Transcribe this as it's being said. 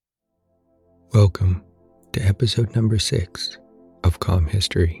Welcome to episode number 6 of Calm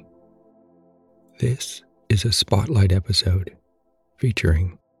History. This is a spotlight episode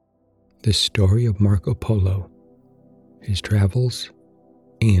featuring the story of Marco Polo, his travels,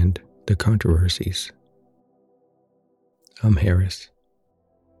 and the controversies. I'm Harris,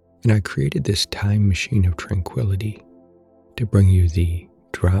 and I created this time machine of tranquility to bring you the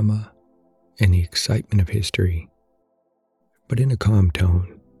drama and the excitement of history, but in a calm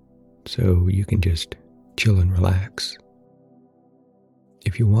tone, so you can just chill and relax.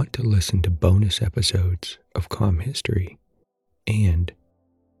 If you want to listen to bonus episodes of Calm History and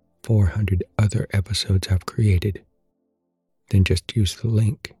 400 other episodes I've created, then just use the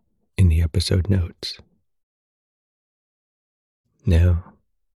link in the episode notes. Now,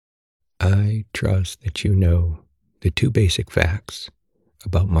 I trust that you know the 2 basic facts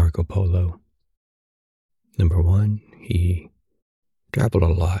about Marco Polo. Number 1, he traveled a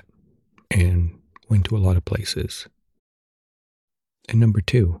lot and went to a lot of places. And number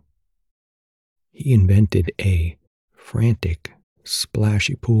 2, he invented a frantic,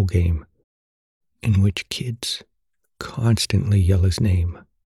 splashy pool game in which kids constantly yell his name.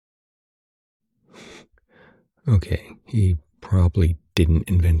 Okay, he probably didn't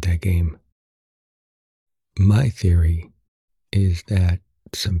invent that game. My theory is that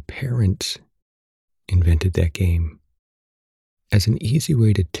some parents invented that game as an easy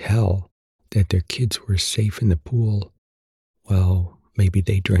way to tell that their kids were safe in the pool while maybe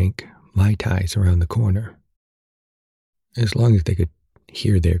they drank Mai Tais around the corner. As long as they could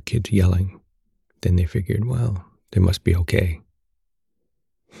hear their kids yelling, then they figured, well, they must be okay.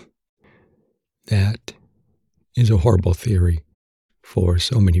 That is a horrible theory for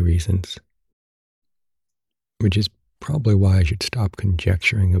so many reasons, which is probably why I should stop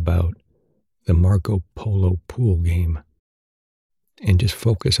conjecturing about the Marco Polo pool game and just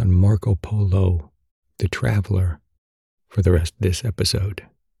focus on Marco Polo, the traveler, for the rest of this episode.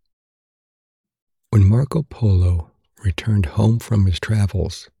 When Marco Polo returned home from his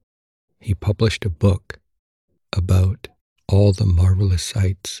travels, he published a book about all the marvelous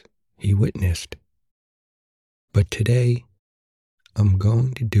sights he witnessed. But today, I'm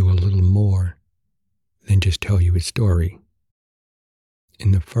going to do a little more than just tell you his story.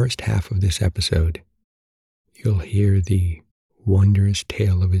 In the first half of this episode, you'll hear the wondrous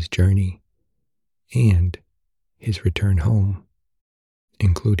tale of his journey and his return home,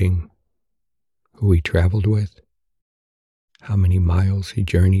 including who he traveled with, how many miles he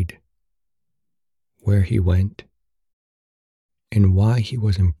journeyed, where he went, and why he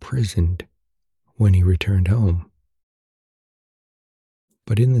was imprisoned when he returned home.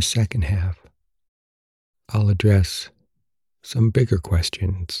 But in the second half, I'll address some bigger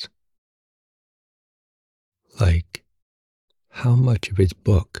questions, like how much of his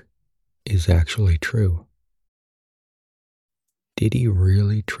book is actually true? Did he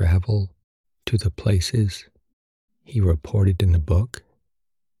really travel to the places he reported in the book?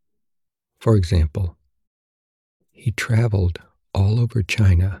 For example, he traveled all over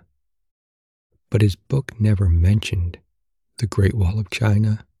China, but his book never mentioned the Great Wall of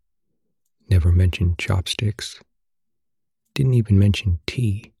China, never mentioned chopsticks, didn't even mention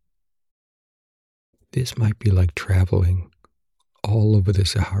tea. This might be like traveling all over the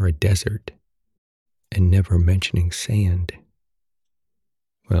Sahara Desert and never mentioning sand.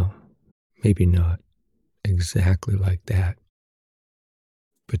 Well, maybe not exactly like that.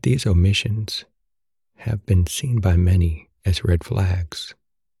 But these omissions have been seen by many as red flags.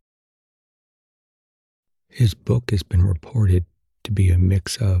 His book has been reported to be a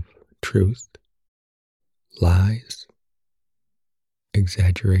mix of truth, lies,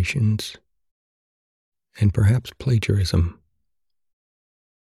 exaggerations, and perhaps plagiarism.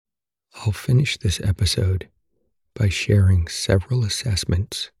 I'll finish this episode by sharing several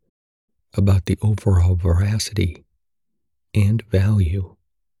assessments about the overall veracity and value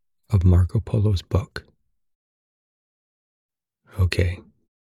of Marco Polo's book. Okay,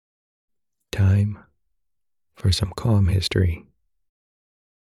 time for some calm history.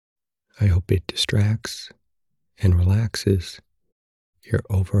 I hope it distracts and relaxes your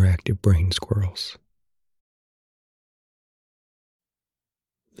overactive brain squirrels.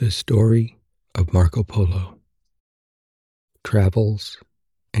 The story of Marco Polo, travels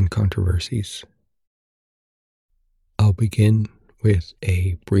and controversies. I'll begin with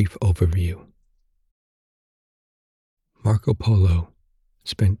a brief overview. Marco Polo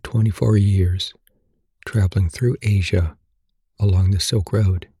spent 24 years traveling through Asia along the Silk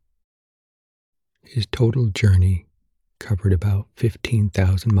Road. His total journey covered about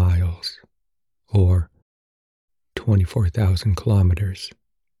 15,000 miles, or 24,000 kilometers.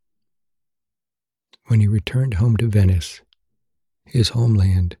 When he returned home to Venice, his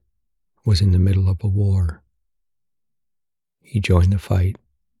homeland was in the middle of a war. He joined the fight,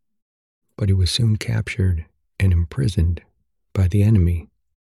 but he was soon captured and imprisoned by the enemy.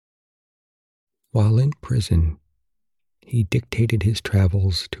 While in prison, he dictated his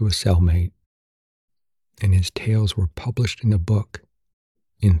travels to a cellmate, and his tales were published in a book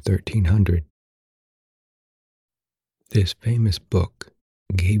in 1300. This famous book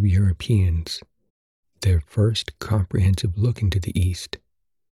gave Europeans their first comprehensive look into the East,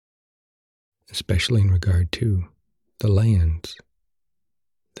 especially in regard to the lands,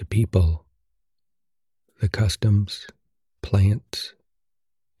 the people, the customs, plants,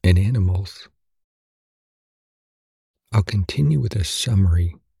 and animals. I'll continue with a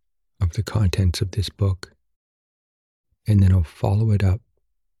summary of the contents of this book, and then I'll follow it up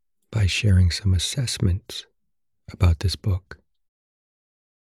by sharing some assessments about this book.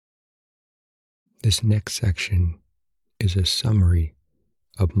 This next section is a summary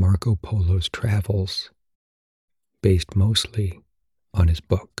of Marco Polo's travels, based mostly on his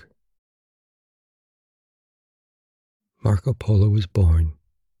book. Marco Polo was born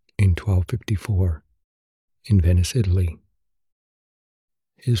in 1254 in Venice, Italy.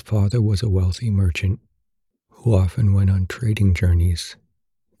 His father was a wealthy merchant who often went on trading journeys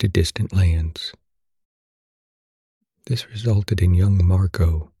to distant lands. This resulted in young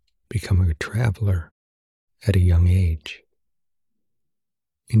Marco becoming a traveler at a young age.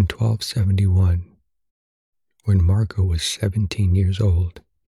 In 1271, when Marco was 17 years old,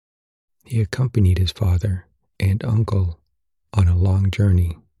 he accompanied his father and uncle on a long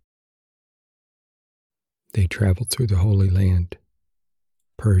journey. They traveled through the Holy Land,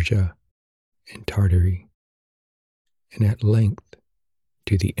 Persia, and Tartary, and at length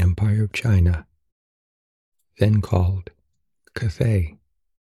to the Empire of China, then called Cathay.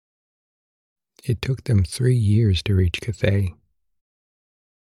 It took them 3 years to reach Cathay.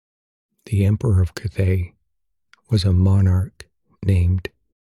 The Emperor of Cathay was a monarch named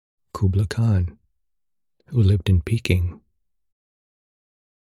Kublai Khan, who lived in Peking.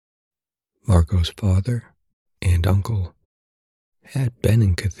 Marco's father and uncle had been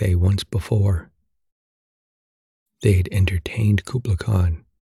in Cathay once before. They had entertained Kublai Khan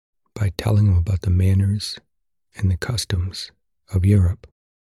by telling him about the manners and the customs of Europe.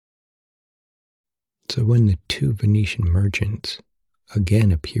 So when the two Venetian merchants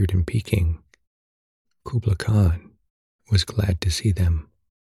again appeared in Peking, Kublai Khan was glad to see them.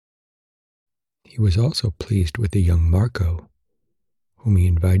 He was also pleased with the young Marco, whom he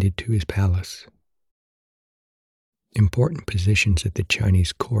invited to his palace. Important positions at the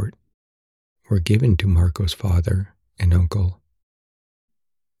Chinese court were given to Marco's father and uncle.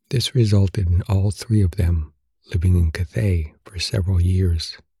 This resulted in all three of them living in Cathay for several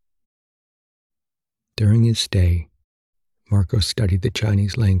years. During his stay, Marco studied the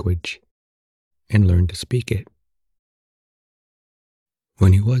Chinese language and learned to speak it.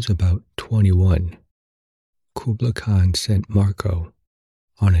 When he was about 21, Kublai Khan sent Marco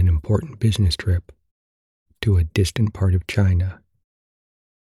on an important business trip to a distant part of China.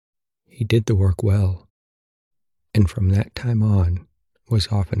 He did the work well, and from that time on was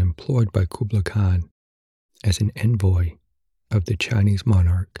often employed by Kublai Khan as an envoy of the Chinese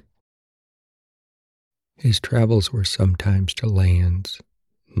monarch. His travels were sometimes to lands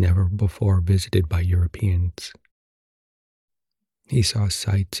never before visited by Europeans. He saw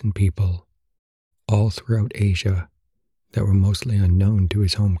sights and people all throughout Asia that were mostly unknown to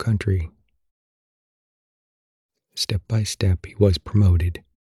his home country. Step by step, he was promoted,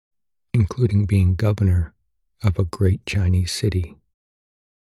 including being governor of a great Chinese city.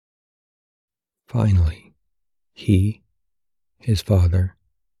 Finally, he, his father,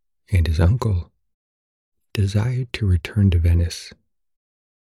 and his uncle desired to return to Venice.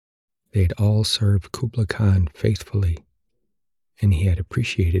 They had all served Kublai Khan faithfully, and he had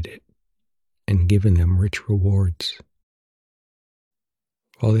appreciated it and given them rich rewards.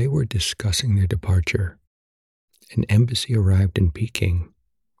 While they were discussing their departure, an embassy arrived in Peking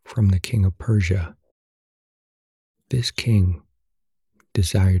from the king of Persia. This king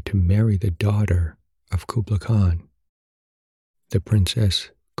desired to marry the daughter of Kublai Khan, the Princess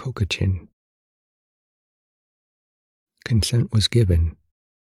Kokachin. Consent was given,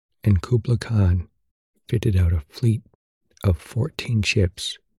 and Kublai Khan fitted out a fleet of 14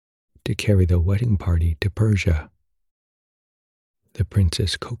 ships to carry the wedding party to Persia. The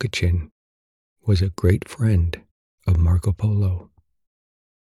Princess Kokachin was a great friend of Marco Polo.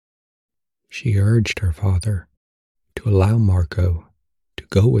 She urged her father to allow Marco to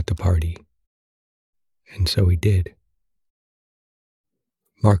go with the party, and so he did.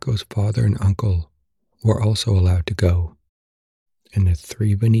 Marco's father and uncle were also allowed to go, and the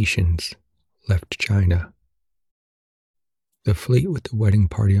 3 Venetians left China. The fleet with the wedding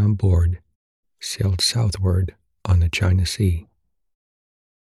party on board sailed southward on the China Sea.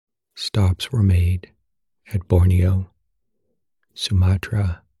 Stops were made at Borneo,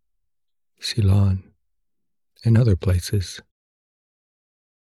 Sumatra, Ceylon, and other places.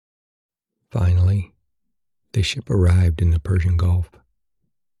 Finally, the ship arrived in the Persian Gulf,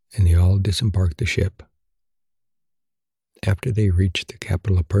 and they all disembarked the ship. After they reached the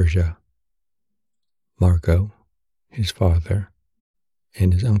capital of Persia, Marco, his father,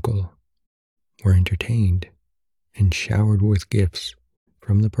 and his uncle were entertained and showered with gifts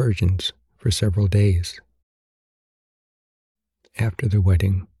from the Persians for several days. After the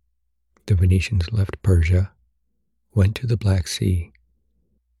wedding, the Venetians left Persia, went to the Black Sea,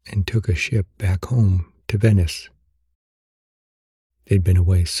 and took a ship back home to Venice. They'd been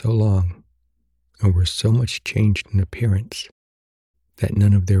away so long and were so much changed in appearance that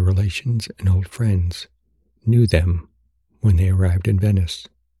none of their relations and old friends knew them when they arrived in Venice.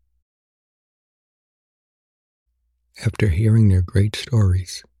 After hearing their great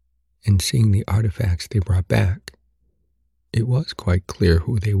stories and seeing the artifacts they brought back, it was quite clear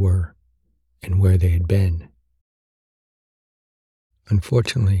who they were and where they had been.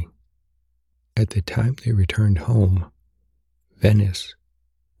 Unfortunately, at the time they returned home, Venice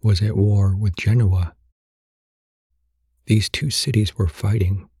was at war with Genoa. These 2 cities were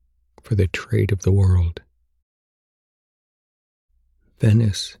fighting for the trade of the world.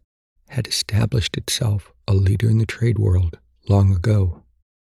 Venice had established itself a leader in the trade world long ago.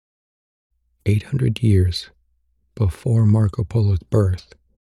 800 years before Marco Polo's birth,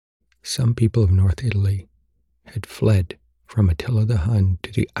 some people of North Italy had fled from Attila the Hun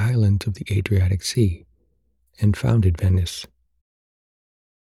to the islands of the Adriatic Sea and founded Venice.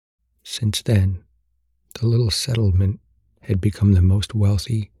 Since then, the little settlement had become the most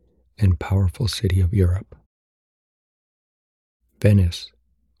wealthy and powerful city of Europe. Venice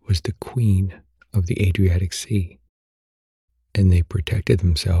was the queen of the Adriatic Sea, and they protected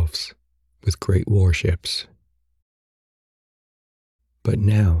themselves with great warships. But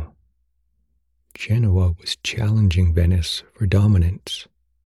now, Genoa was challenging Venice for dominance.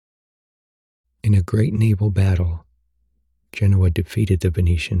 In a great naval battle, Genoa defeated the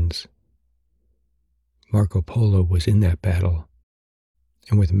Venetians. Marco Polo was in that battle,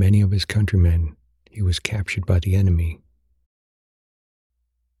 and with many of his countrymen, he was captured by the enemy.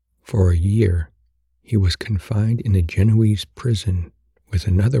 For a year, he was confined in a Genoese prison with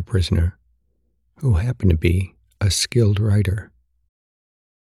another prisoner who happened to be a skilled writer.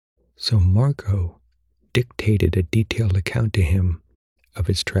 So Marco dictated a detailed account to him of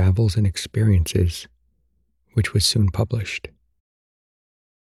his travels and experiences, which was soon published.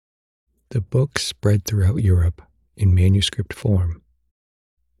 The book spread throughout Europe in manuscript form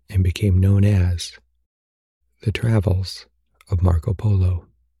and became known as The Travels of Marco Polo.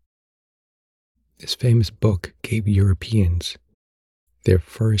 This famous book gave Europeans their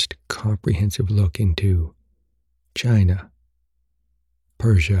first comprehensive look into China,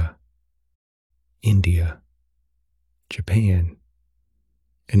 Persia, India, Japan,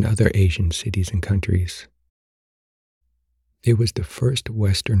 and other Asian cities and countries. It was the first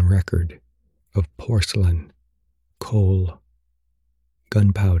Western record of porcelain, coal,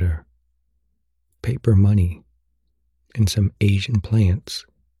 gunpowder, paper money, and some Asian plants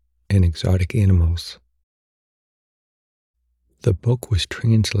and exotic animals. The book was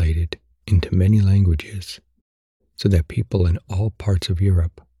translated into many languages so that people in all parts of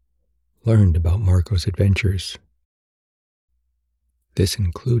Europe learned about Marco's adventures. This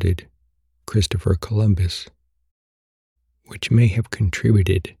included Christopher Columbus, which may have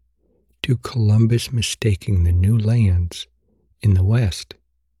contributed to Columbus mistaking the new lands in the West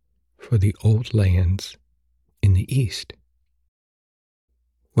for the old lands in the East.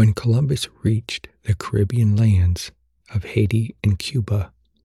 When Columbus reached the Caribbean lands of Haiti and Cuba,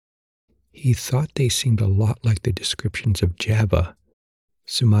 he thought they seemed a lot like the descriptions of Java,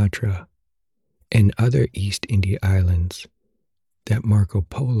 Sumatra, and other East India islands that Marco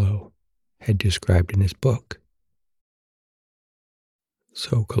Polo had described in his book.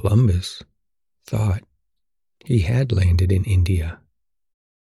 So Columbus thought he had landed in India.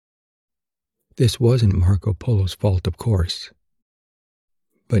 This wasn't Marco Polo's fault, of course,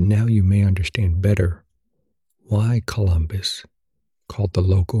 but now you may understand better why Columbus called the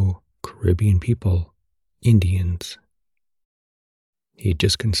local Caribbean people Indians. He had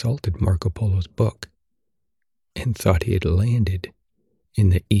just consulted Marco Polo's book and thought he had landed in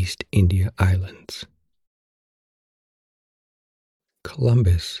the East India Islands.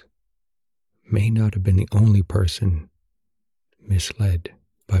 Columbus may not have been the only person misled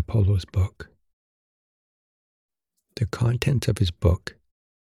by Polo's book. The contents of his book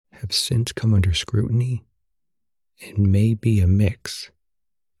have since come under scrutiny and may be a mix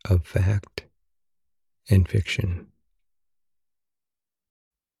of fact and fiction.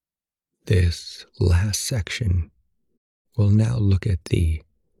 This last section will now look at the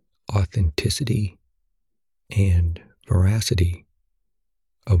authenticity and veracity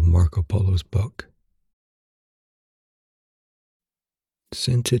of Marco Polo's book.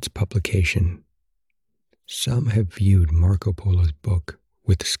 Since its publication, some have viewed Marco Polo's book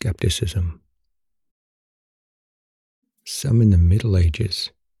with skepticism. Some in the Middle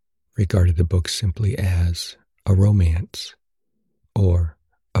Ages regarded the book simply as a romance or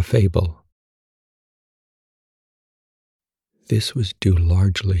a fable. This was due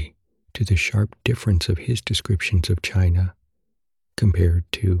largely to the sharp difference of his descriptions of China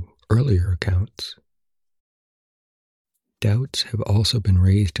compared to earlier accounts. Doubts have also been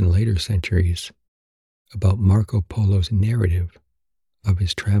raised in later centuries about Marco Polo's narrative of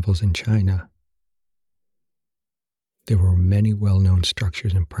his travels in China. There were many well-known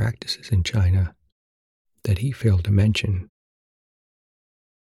structures and practices in China that he failed to mention.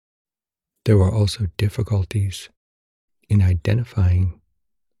 There were also difficulties in identifying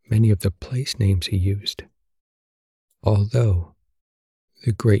many of the place names he used, although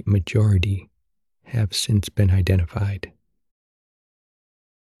the great majority have since been identified.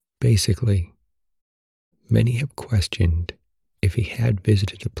 Basically, many have questioned if he had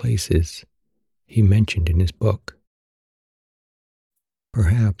visited the places he mentioned in his book.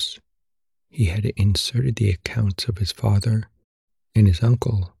 Perhaps he had inserted the accounts of his father and his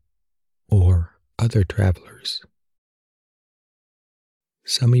uncle or other travelers.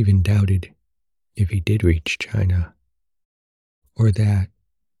 Some even doubted if he did reach China, or that,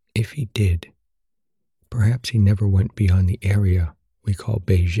 if he did, perhaps he never went beyond the area we call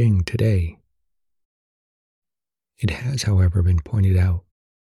Beijing today. It has, however, been pointed out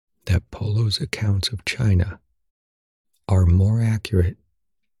that Polo's accounts of China are more accurate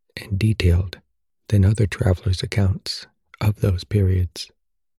and detailed than other travelers' accounts of those periods.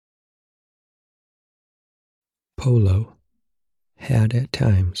 Polo had at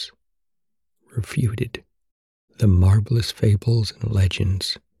times refuted the marvelous fables and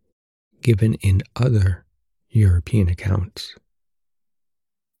legends given in other European accounts.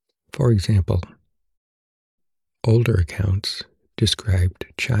 For example, older accounts described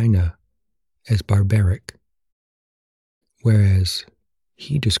China as barbaric, whereas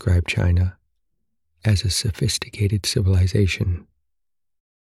he described China as a sophisticated civilization.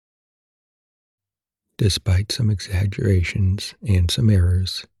 Despite some exaggerations and some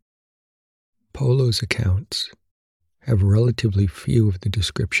errors, Polo's accounts have relatively few of the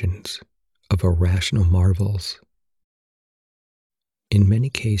descriptions of irrational marvels. In many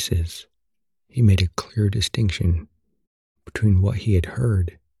cases, he made a clear distinction between what he had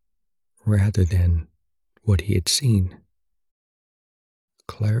heard rather than what he had seen,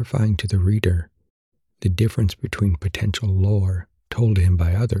 clarifying to the reader the difference between potential lore told him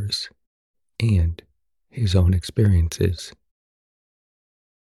by others and his own experiences.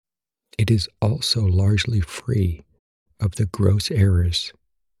 It is also largely free of the gross errors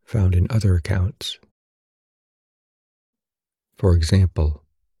found in other accounts. For example,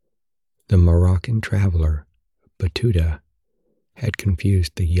 the Moroccan traveler Batuta had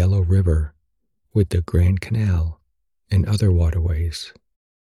confused the Yellow River with the Grand Canal and other waterways.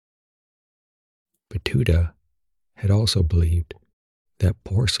 Batuta had also believed that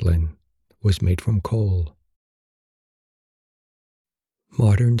porcelain was made from coal.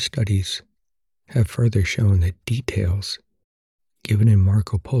 Modern studies have further shown that details given in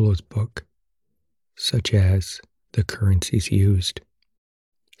Marco Polo's book, such as the currencies used,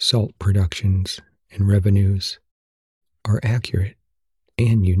 salt productions, and revenues, are accurate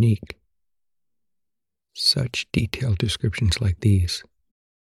and unique. Such detailed descriptions like these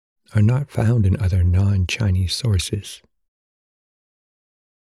are not found in other non-Chinese sources.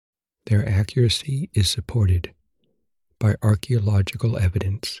 Their accuracy is supported by archaeological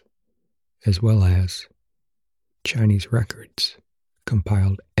evidence as well as Chinese records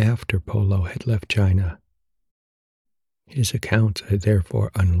compiled after Polo had left China. His accounts are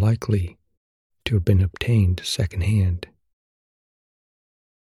therefore unlikely to have been obtained secondhand.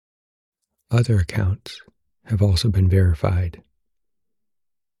 Other accounts have also been verified.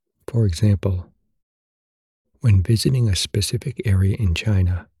 For example, when visiting a specific area in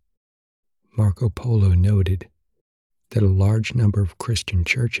China, Marco Polo noted that a large number of Christian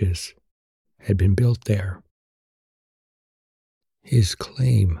churches had been built there. His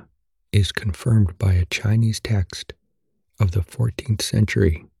claim is confirmed by a Chinese text of the 14th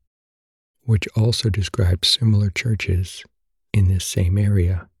century, which also describes similar churches in this same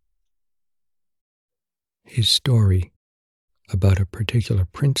area. His story about a particular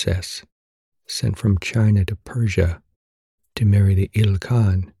princess sent from China to Persia to marry the Il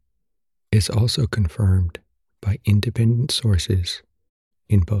Khan is also confirmed by independent sources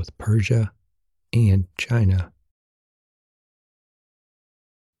in both Persia and China.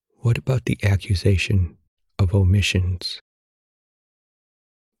 What about the accusation of omissions?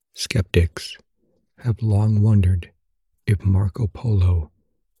 Skeptics have long wondered if Marco Polo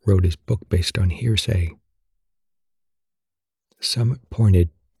wrote his book based on hearsay. Some pointed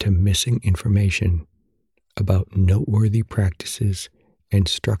to missing information about noteworthy practices and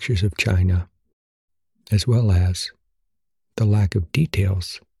structures of China, as well as the lack of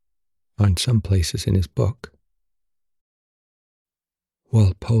details on some places in his book.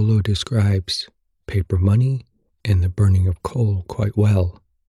 While Polo describes paper money and the burning of coal quite well,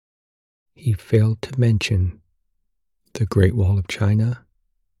 he failed to mention the Great Wall of China,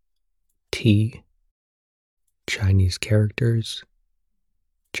 tea, Chinese characters,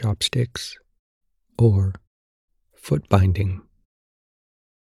 chopsticks, or foot binding.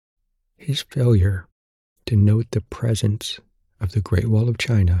 His failure to note the presence of the Great Wall of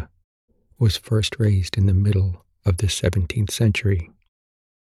China was first raised in the middle of the 17th century.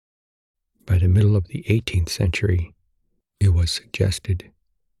 By the middle of the 18th century, it was suggested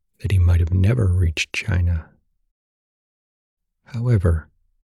that he might have never reached China. However,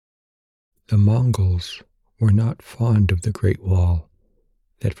 the Mongols were not fond of the Great Wall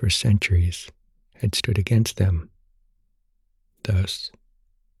that for centuries had stood against them. Thus,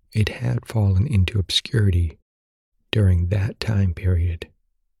 it had fallen into obscurity during that time period.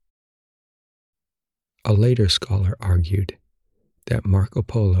 A later scholar argued that Marco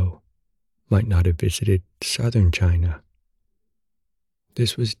Polo might not have visited southern China.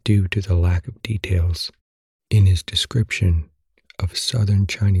 This was due to the lack of details in his description of southern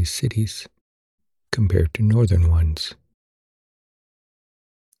Chinese cities compared to northern ones.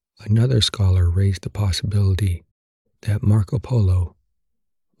 Another scholar raised the possibility that Marco Polo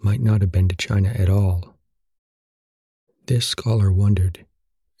might not have been to China at all. This scholar wondered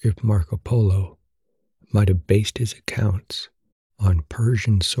if Marco Polo might have based his accounts on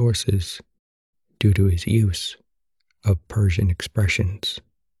Persian sources due to his use of Persian expressions.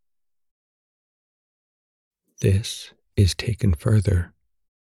 This is taken further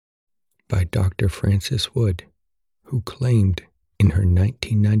by Dr. Frances Wood, who claimed in her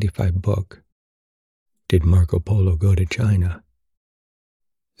 1995 book, Did Marco Polo Go to China?,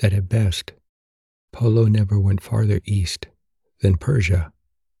 that at best, Polo never went farther east than Persia,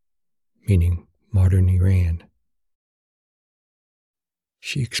 meaning modern Iran.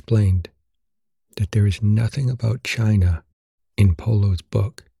 She explained that there is nothing about China in Polo's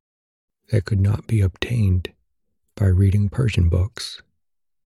book that could not be obtained by reading Persian books.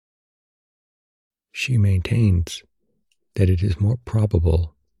 She maintains that it is more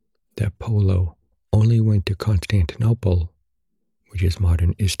probable that Polo only went to Constantinople, which is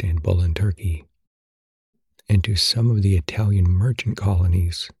modern Istanbul in Turkey, and to some of the Italian merchant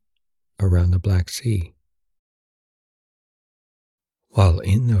colonies around the Black Sea. While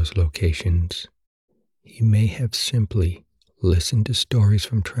in those locations, he may have simply listened to stories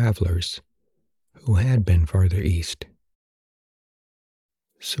from travelers who had been farther east.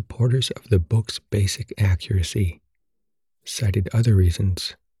 Supporters of the book's basic accuracy cited other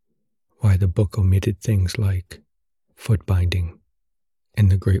reasons why the book omitted things like foot binding and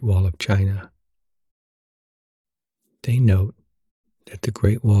the Great Wall of China. They note that the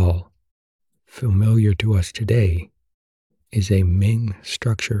Great Wall, familiar to us today, is a Ming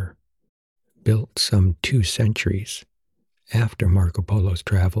structure built some 2 centuries after Marco Polo's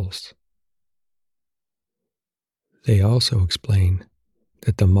travels. They also explain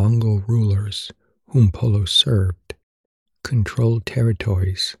that the Mongol rulers whom Polo served controlled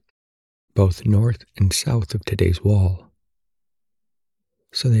territories both north and south of today's wall,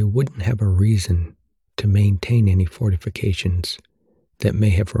 so they wouldn't have a reason to maintain any fortifications that may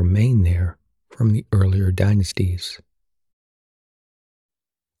have remained there from the earlier dynasties.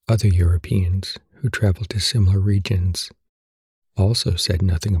 Other Europeans who traveled to similar regions also said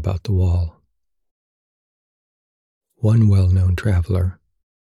nothing about the wall. One well-known traveler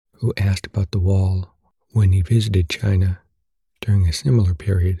who asked about the wall when he visited China during a similar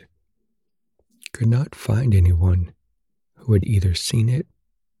period could not find anyone who had either seen it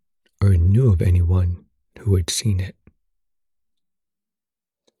or knew of anyone who had seen it.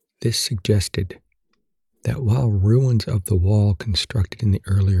 This suggested that while ruins of the wall constructed in the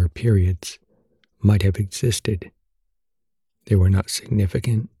earlier periods might have existed, they were not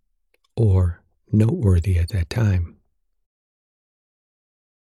significant or noteworthy at that time.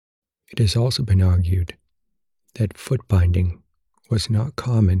 It has also been argued that foot binding was not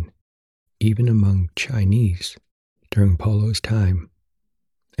common even among Chinese during Polo's time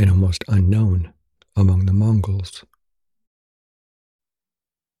and almost unknown among the Mongols.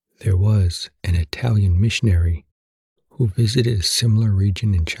 There was an Italian missionary who visited a similar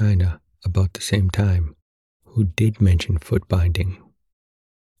region in China about the same time who did mention foot binding.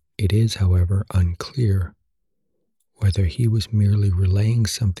 It is, however, unclear whether he was merely relaying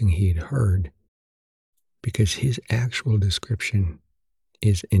something he had heard, because his actual description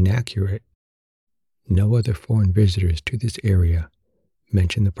is inaccurate. No other foreign visitors to this area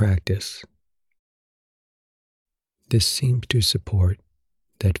mention the practice. This seems to support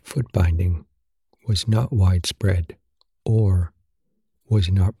that foot binding was not widespread or was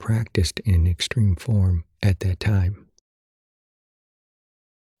not practiced in an extreme form at that time.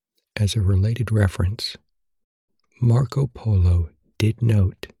 As a related reference, Marco Polo did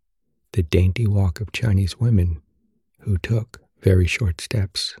note the dainty walk of Chinese women who took very short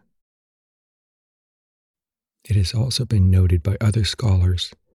steps. It has also been noted by other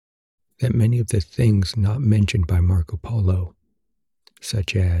scholars that many of the things not mentioned by Marco Polo,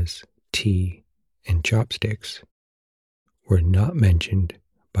 such as tea and chopsticks, were not mentioned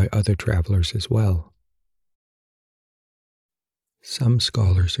by other travelers as well. Some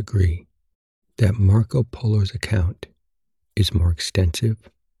scholars agree that Marco Polo's account is more extensive,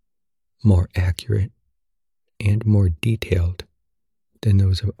 more accurate, and more detailed than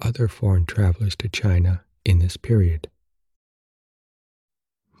those of other foreign travelers to China in this period.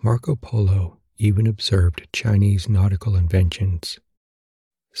 Marco Polo even observed Chinese nautical inventions,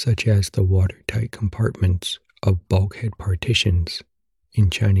 such as the watertight compartments of bulkhead partitions in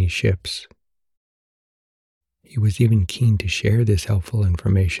Chinese ships. He was even keen to share this helpful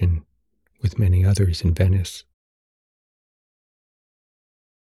information with many others in Venice.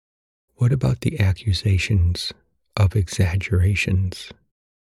 What about the accusations of exaggerations?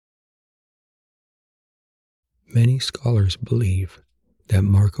 Many scholars believe that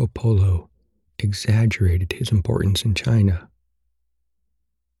Marco Polo exaggerated his importance in China.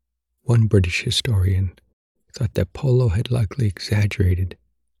 One British historian thought that Polo had likely exaggerated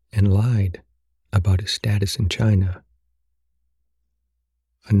and lied about his status in China.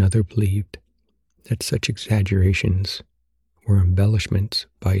 Another believed that such exaggerations were embellishments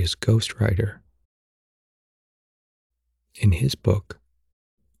by his ghostwriter. In his book,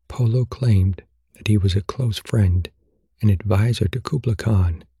 Polo claimed that he was a close friend and advisor to Kublai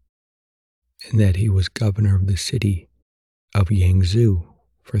Khan, and that he was governor of the city of Yangzhou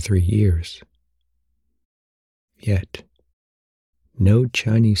for 3 years. Yet, no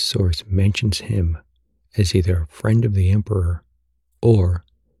Chinese source mentions him as either a friend of the emperor or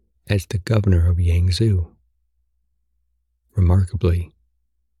as the governor of Yangzhou. Remarkably,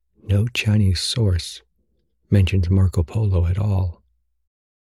 no Chinese source mentions Marco Polo at all.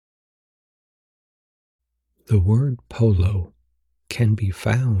 The word polo can be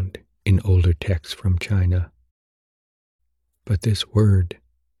found in older texts from China, but this word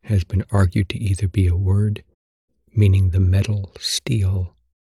has been argued to either be a word meaning the metal steel,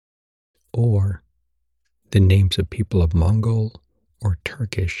 or the names of people of Mongol or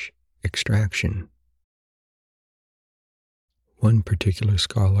Turkish extraction. One particular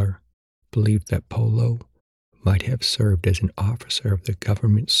scholar believed that Polo might have served as an officer of the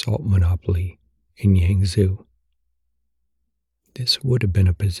government salt monopoly in Yangzhou. This would have been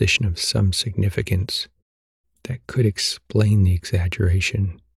a position of some significance that could explain the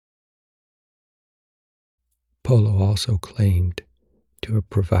exaggeration. Polo also claimed to have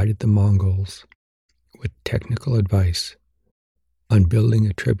provided the Mongols with technical advice on building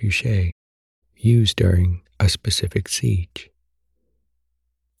a trebuchet used during a specific siege.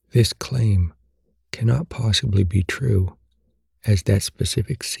 This claim cannot possibly be true, as that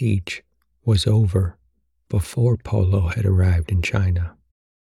specific siege was over before Polo had arrived in China.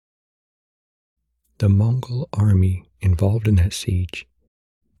 The Mongol army involved in that siege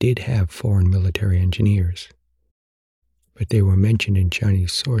did have foreign military engineers, but they were mentioned in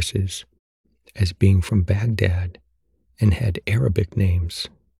Chinese sources as being from Baghdad and had Arabic names.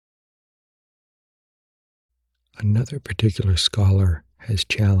 Another particular scholar has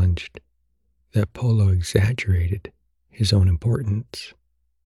challenged that Polo exaggerated his own importance.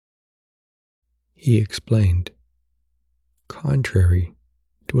 He explained, contrary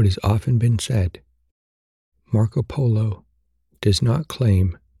to what has often been said, Marco Polo does not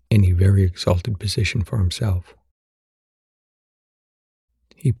claim any very exalted position for himself.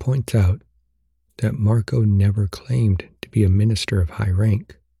 He points out that Marco never claimed to be a minister of high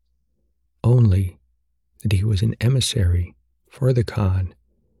rank, only that he was an emissary for the Khan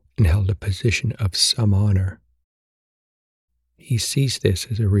and held a position of some honor. He sees this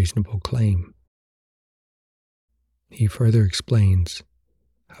as a reasonable claim. He further explains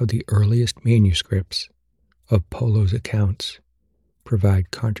how the earliest manuscripts of Polo's accounts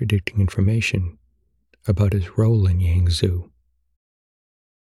provide contradicting information about his role in Yangzhou.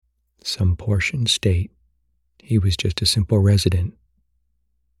 Some portions state he was just a simple resident,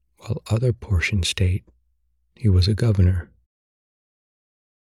 while other portions state he was a governor.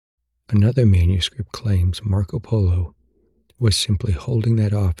 Another manuscript claims Marco Polo was simply holding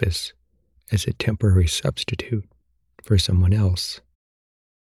that office as a temporary substitute for someone else.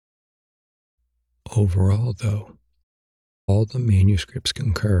 Overall, though, all the manuscripts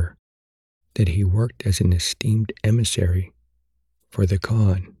concur that he worked as an esteemed emissary for the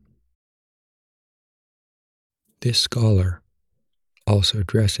Khan. This scholar also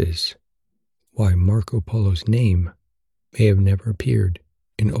addresses why Marco Polo's name may have never appeared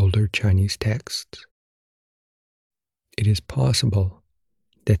in older Chinese texts. It is possible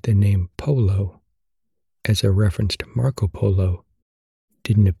that the name Polo, as a reference to Marco Polo,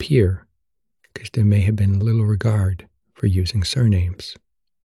 didn't appear because there may have been little regard for using surnames.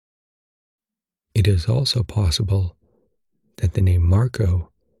 It is also possible that the name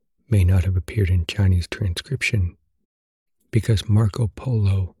Marco may not have appeared in Chinese transcription because Marco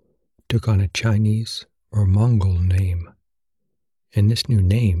Polo took on a Chinese or Mongol name, and this new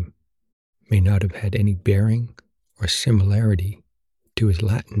name may not have had any bearing or similarity to his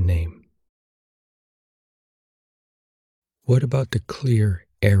Latin name. What about the clear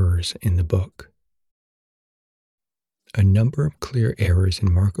errors in the book? A number of clear errors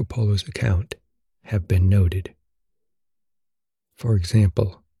in Marco Polo's account have been noted. For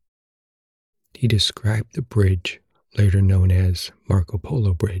example, he described the bridge, later known as Marco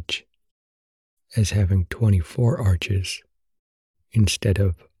Polo Bridge, as having 24 arches instead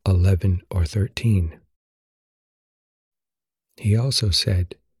of 11 or 13. He also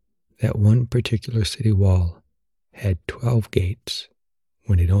said that one particular city wall had 12 gates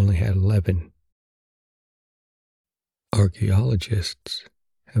when it only had 11. Archaeologists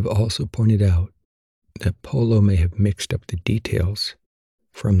have also pointed out that Polo may have mixed up the details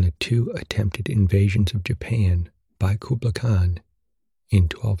from the two attempted invasions of Japan by Kublai Khan in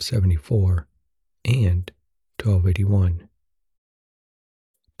 1274 and 1281.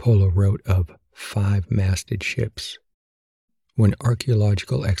 Polo wrote of 5-masted ships, when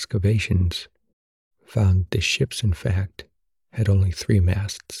archaeological excavations found the ships, in fact, had only 3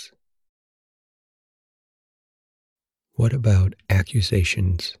 masts. What about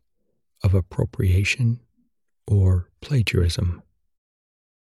accusations of appropriation or plagiarism?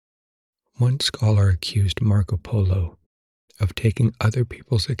 One scholar accused Marco Polo of taking other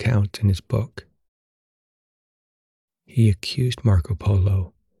people's accounts in his book. He accused Marco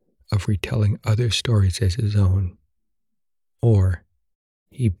Polo of retelling other stories as his own, or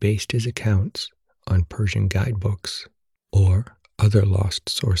he based his accounts on Persian guidebooks or other lost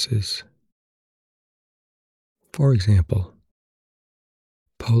sources. For example,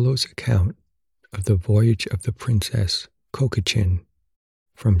 Polo's account of the voyage of the Princess Kokachin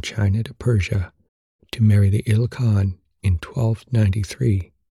from China to Persia to marry the Il Khan in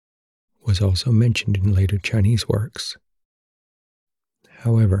 1293 was also mentioned in later Chinese works.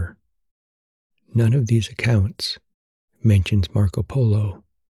 However, none of these accounts mentions Marco Polo,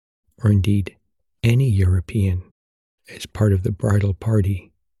 or indeed any European, as part of the bridal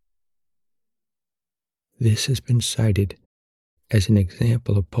party. This has been cited as an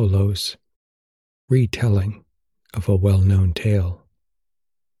example of Polo's retelling of a well-known tale.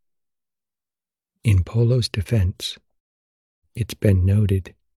 In Polo's defense, it's been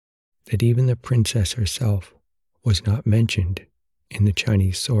noted that even the princess herself was not mentioned in the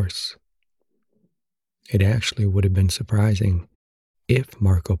Chinese source. It actually would have been surprising if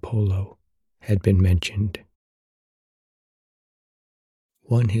Marco Polo had been mentioned.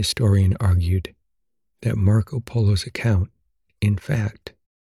 One historian argued that Marco Polo's account, in fact,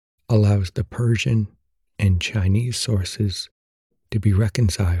 allows the Persian and Chinese sources to be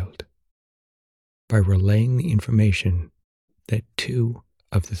reconciled by relaying the information that 2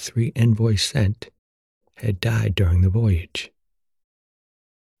 of the 3 envoys sent had died during the voyage.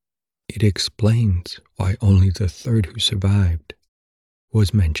 It explains why only the 3rd who survived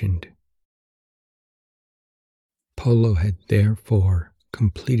was mentioned. Polo had therefore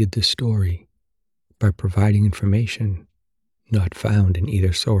completed the story by providing information not found in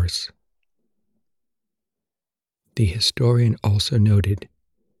either source. The historian also noted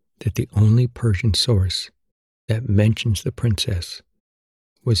that the only Persian source that mentions the princess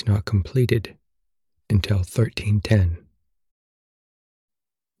was not completed until 1310.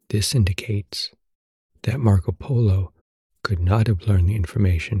 This indicates that Marco Polo could not have learned the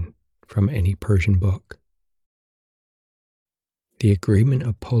information from any Persian book. The agreement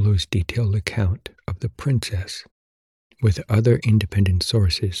of Polo's detailed account of the princess with other independent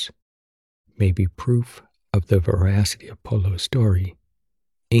sources may be proof of the veracity of Polo's story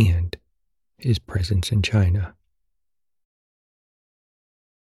and his presence in China.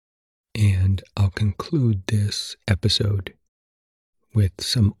 And I'll conclude this episode with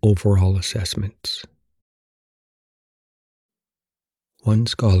some overall assessments. One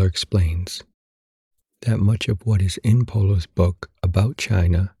scholar explains that much of what is in Polo's book about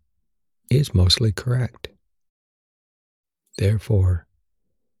China is mostly correct. Therefore,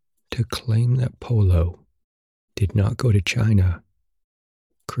 to claim that Polo did not go to China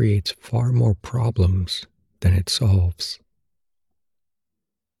creates far more problems than it solves.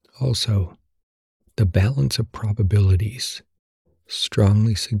 Also, the balance of probabilities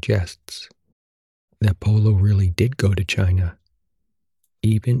strongly suggests that Polo really did go to China,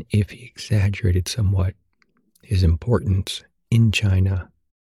 even if he exaggerated somewhat his importance in China.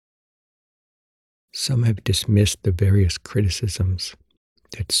 Some have dismissed the various criticisms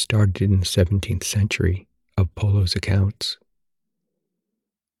that started in the 17th century of Polo's accounts.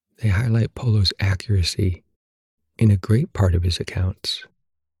 They highlight Polo's accuracy in a great part of his accounts.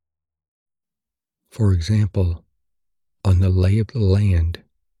 For example, on the lay of the land,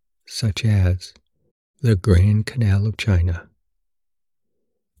 such as the Grand Canal of China.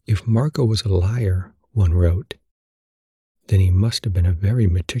 If Marco was a liar, one wrote, then he must have been a very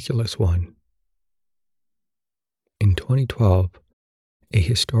meticulous one. In 2012, a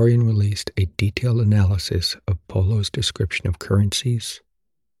historian released a detailed analysis of Polo's description of currencies,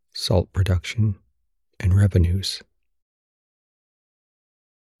 salt production, and revenues.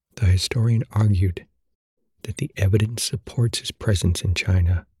 The historian argued that the evidence supports his presence in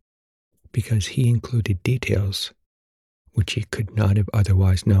China because he included details which he could not have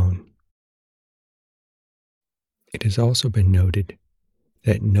otherwise known. It has also been noted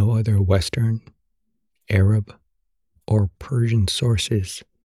that no other Western, Arab, or Persian sources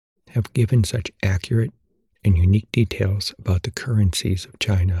have given such accurate and unique details about the currencies of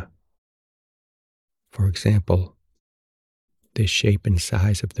China. For example, the shape and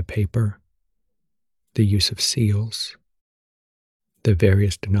size of the paper, the use of seals, the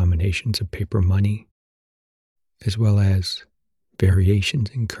various denominations of paper money, as well as variations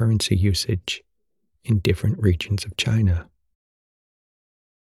in currency usage in different regions of China.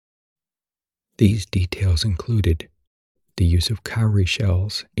 These details included the use of cowrie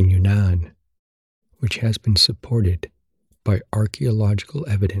shells in Yunnan, which has been supported by archaeological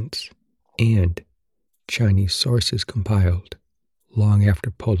evidence and Chinese sources compiled long after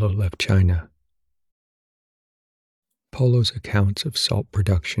Polo left China. Polo's accounts of salt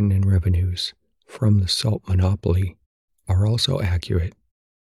production and revenues from the salt monopoly are also accurate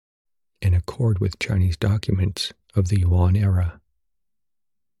in accord with Chinese documents of the Yuan era.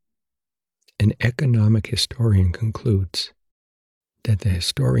 An economic historian concludes that the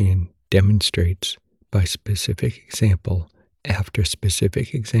historian demonstrates by specific example after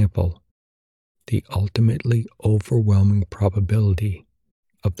specific example the ultimately overwhelming probability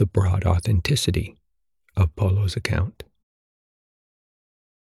of the broad authenticity of Polo's account.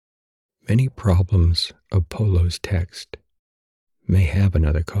 Many problems of Polo's text may have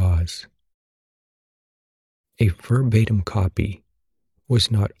another cause. A verbatim copy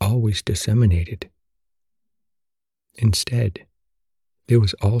was not always disseminated. Instead, there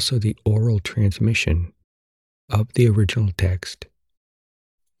was also the oral transmission of the original text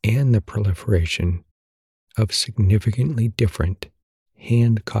and the proliferation of significantly different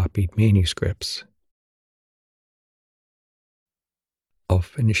hand-copied manuscripts. I'll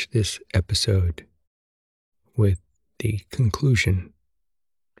finish this episode with the conclusion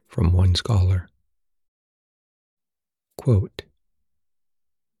from one scholar. Quote,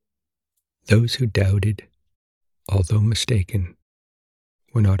 "Those who doubted, although mistaken,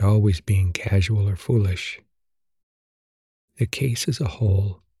 were not always being casual or foolish. The case as a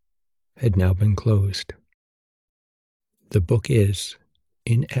whole had now been closed. The book is,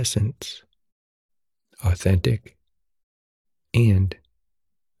 in essence, authentic and,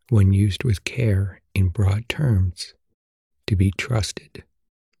 when used with care in broad terms, to be trusted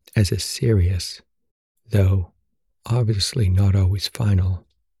as a serious, though obviously not always final,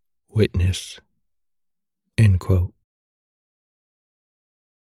 witness." End quote.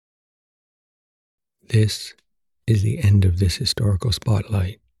 this is the end of this historical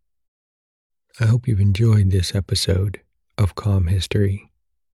spotlight. I hope you've enjoyed this episode of Calm History.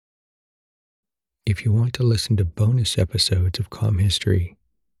 If you want to listen to bonus episodes of Calm History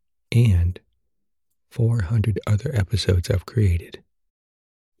and 400 other episodes I've created,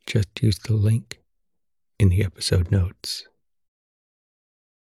 just use the link in the episode notes.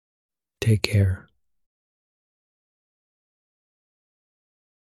 Take care.